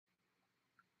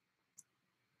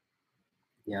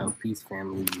Yo, peace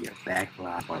family, we are back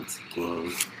live once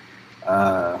again.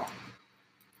 Uh,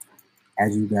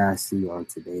 as you guys see on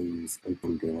today's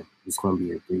agenda, it's going to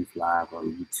be a brief live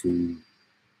on YouTube,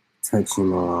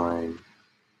 touching on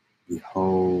the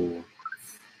whole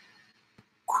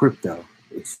crypto.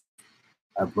 It's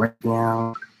a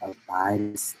breakdown of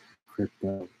Biden's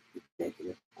crypto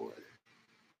executive order.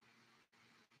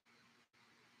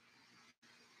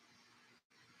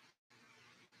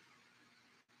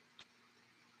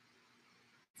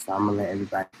 So I'm gonna let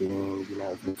everybody get in,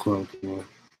 if you can't get in.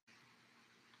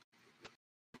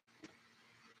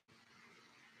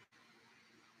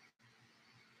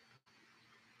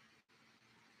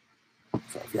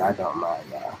 So if y'all don't mind,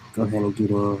 y'all go ahead and get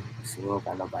in. So we don't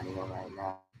got nobody in right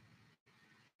now.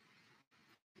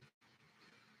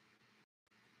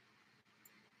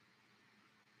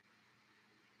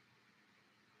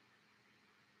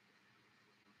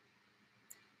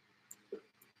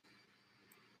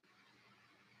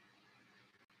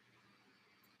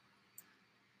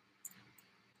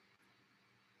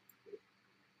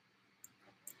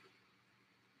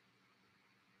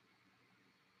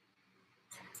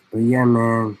 But yeah,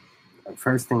 man.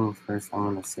 First things first, I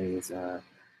want to say is,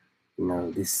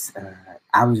 this.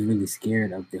 I was really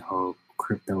scared of the whole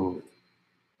crypto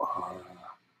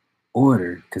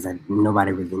order because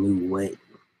nobody really knew what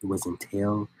was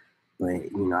entailed. But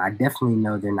I definitely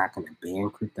know they're not going to ban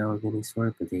crypto of any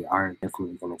sort, but they are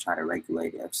definitely going to try to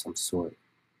regulate it of some sort.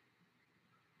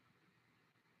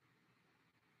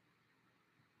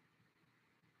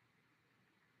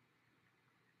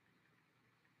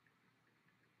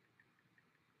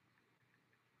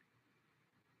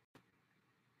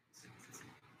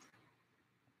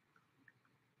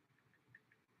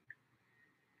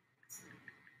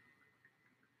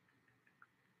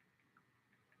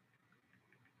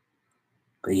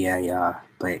 But yeah, y'all.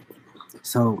 But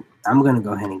so I'm gonna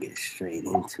go ahead and get straight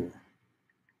into it.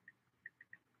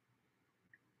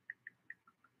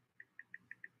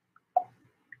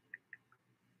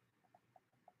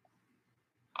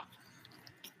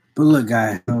 But look,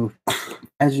 guys. So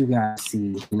as you guys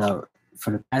see,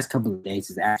 for the past couple of days,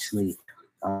 it's actually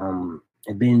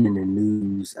been in the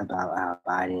news about how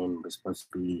Biden was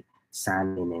supposed to be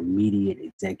signing an immediate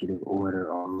executive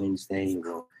order on Wednesday.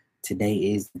 Well, today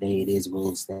is the day. It is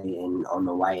Wednesday, and on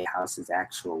the White House's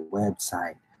actual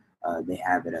website, they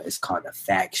have it. It's called a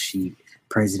fact sheet.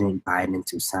 President Biden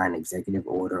to sign executive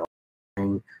order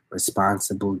on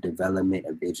responsible development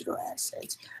of digital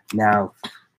assets. Now,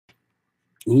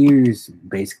 here's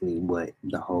basically what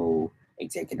the whole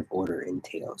executive order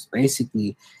entails.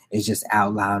 Basically, it's just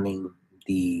outlining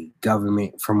the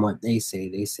government. From what they say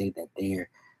that they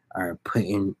are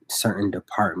putting certain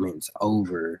departments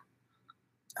over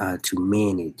to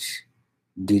manage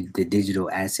the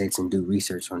digital assets and do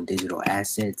research on digital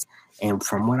assets. And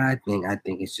from what I think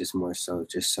it's just more so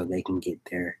just so they can get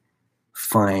their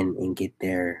fun and get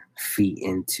their feet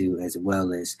into, as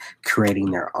well as creating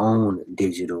their own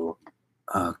digital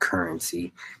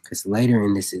currency. Because later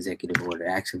in this executive order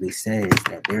actually says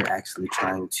that they're actually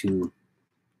trying to,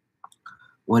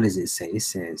 what does it say? It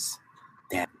says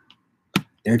that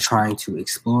they're trying to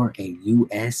explore a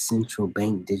U.S. central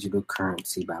bank digital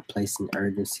currency by placing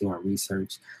urgency on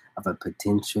research of a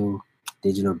potential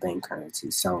digital bank currency.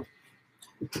 So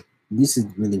this is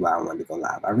really why I wanted to go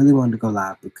live. I really wanted to go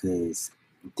live because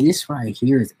this right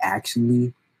here is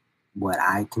actually what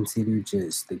I consider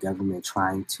just the government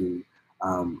trying to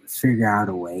figure out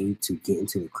a way to get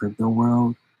into the crypto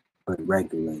world, but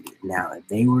regulate it. Now, if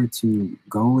they were to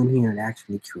go in here and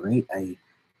actually create a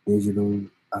digital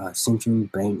central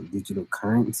bank digital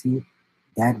currency,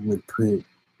 that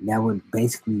would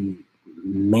basically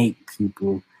make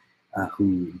people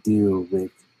who deal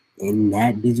with in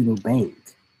that digital bank,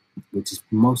 which is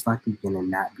most likely going to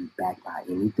not be backed by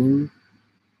anything,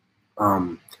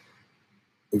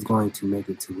 it's going to make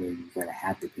it to where you're going to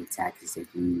have to pay taxes if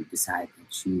you decide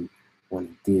that you want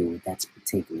to deal with that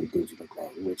particular digital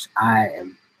bank, which I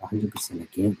am 100%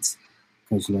 against,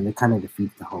 because they kind of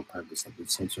defeat the whole purpose of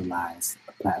decentralized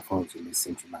platforms and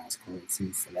decentralized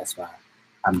currencies. So that's why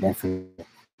I'm definitely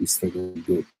sticking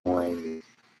Bitcoin,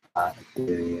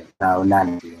 Ethereum. No, not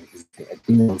Ethereum, because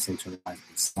Ethereum centralized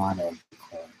is not a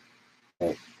Bitcoin.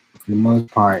 But for the most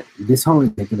part, this whole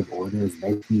executive order is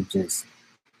basically just,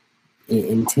 it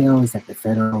entails that the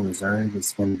Federal Reserve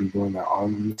is going to be doing their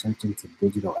own research into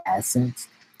digital assets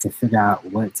to figure out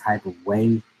what type of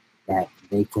way that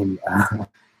they can,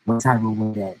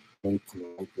 regulate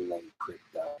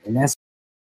crypto. And that's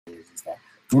what it is that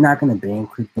they're not going to ban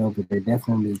crypto, but they're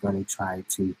definitely going to try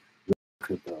to regulate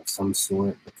crypto of some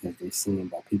sort, because they're seeing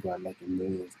that people are making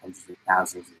millions, hundreds of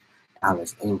thousands of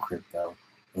dollars in crypto,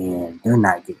 and they're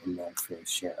not getting their fair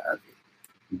share of it.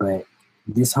 But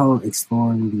this whole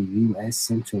exploring the U.S.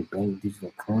 central bank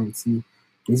digital currency,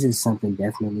 this is something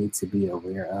definitely to be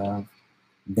aware of.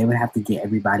 They would have to get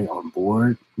everybody on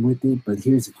board with it. But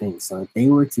here's the thing. So if they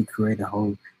were to create a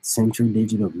whole central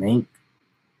digital bank,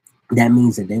 that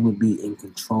means that they would be in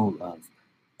control of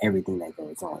everything that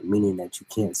goes on, meaning that you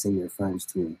can't send your funds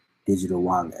to a digital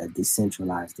wallet, a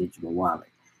decentralized digital wallet,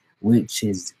 which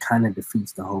is kind of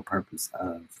defeats the whole purpose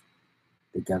of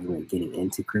the government getting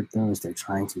into crypto. Is they're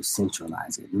trying to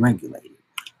centralize it and regulate it.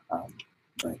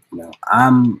 But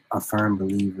I'm a firm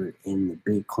believer in the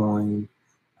Bitcoin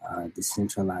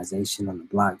decentralization on the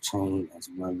blockchain, as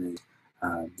well as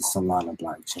the Solana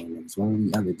blockchain, as well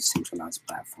as the other decentralized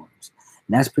platforms.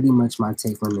 And that's pretty much my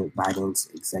take on the Biden's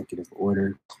executive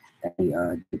order that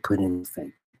they put in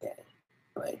effect today.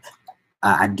 But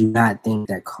I do not think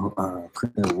that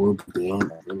crypto will be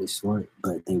banned of any sort,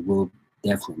 but they will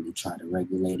definitely try to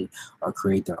regulate it or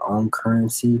create their own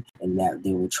currency, and that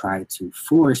they will try to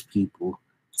force people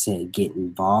to get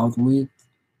involved with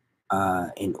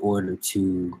in order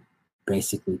to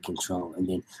basically control. And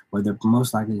then what they're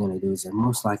most likely going to do is they're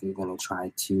most likely going to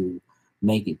try to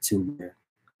make it to where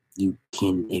you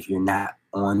can, if you're not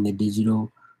on their digital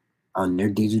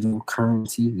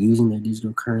currency, using their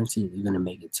digital currency, they're going to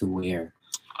make it to where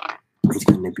it's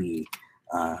going to be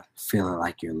feeling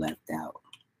like you're left out.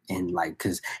 And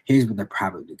because here's what they're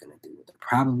probably going to do. What they're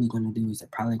probably going to do is they're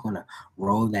probably going to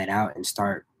roll that out and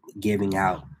start giving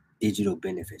out digital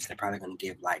benefits. They're probably going to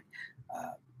give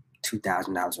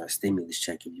 $2,000 or a stimulus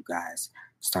check if you guys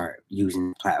start using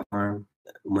the platform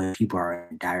when people are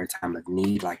in a dire time of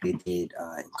need, like they did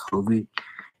in COVID.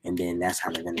 And then that's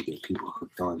how they're going to get people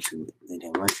hooked onto it. And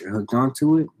then once you're hooked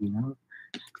onto it,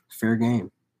 fair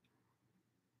game.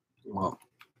 Well,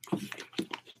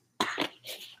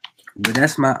 but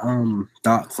that's my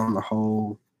thoughts on the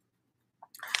whole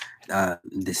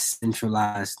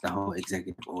decentralized, the whole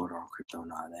executive order on crypto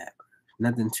and all that.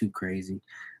 Nothing too crazy,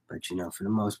 but for the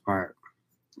most part,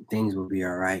 things will be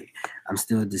all right. I'm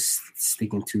still just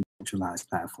sticking to centralized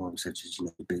platforms such as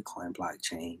the Bitcoin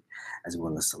blockchain, as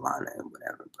well as Solana and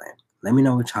whatever. But let me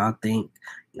know what y'all think.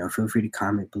 Feel free to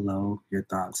comment below your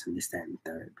thoughts and this, that, and the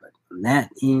third. But on that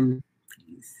end,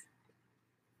 peace.